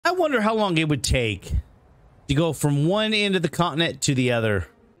wonder how long it would take to go from one end of the continent to the other.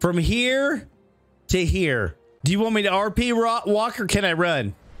 From here to here. Do you want me to RP walk or can I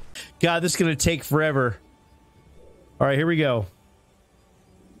run? God, this is going to take forever. All right, here we go.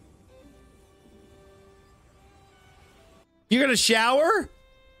 You're going to shower?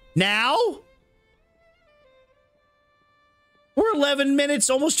 Now? We're 11 minutes,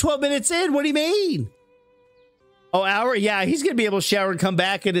 almost 12 minutes in. What do you mean? Oh, hour? Yeah, he's going to be able to shower and come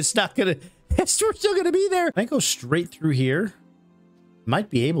back, and it's not going to... We're still going to be there. I go straight through here. Might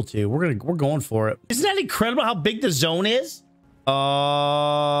be able to. We're going for it. Isn't that incredible how big the zone is?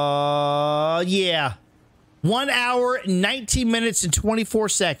 Yeah. 1 hour, 19 minutes, and 24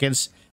 seconds.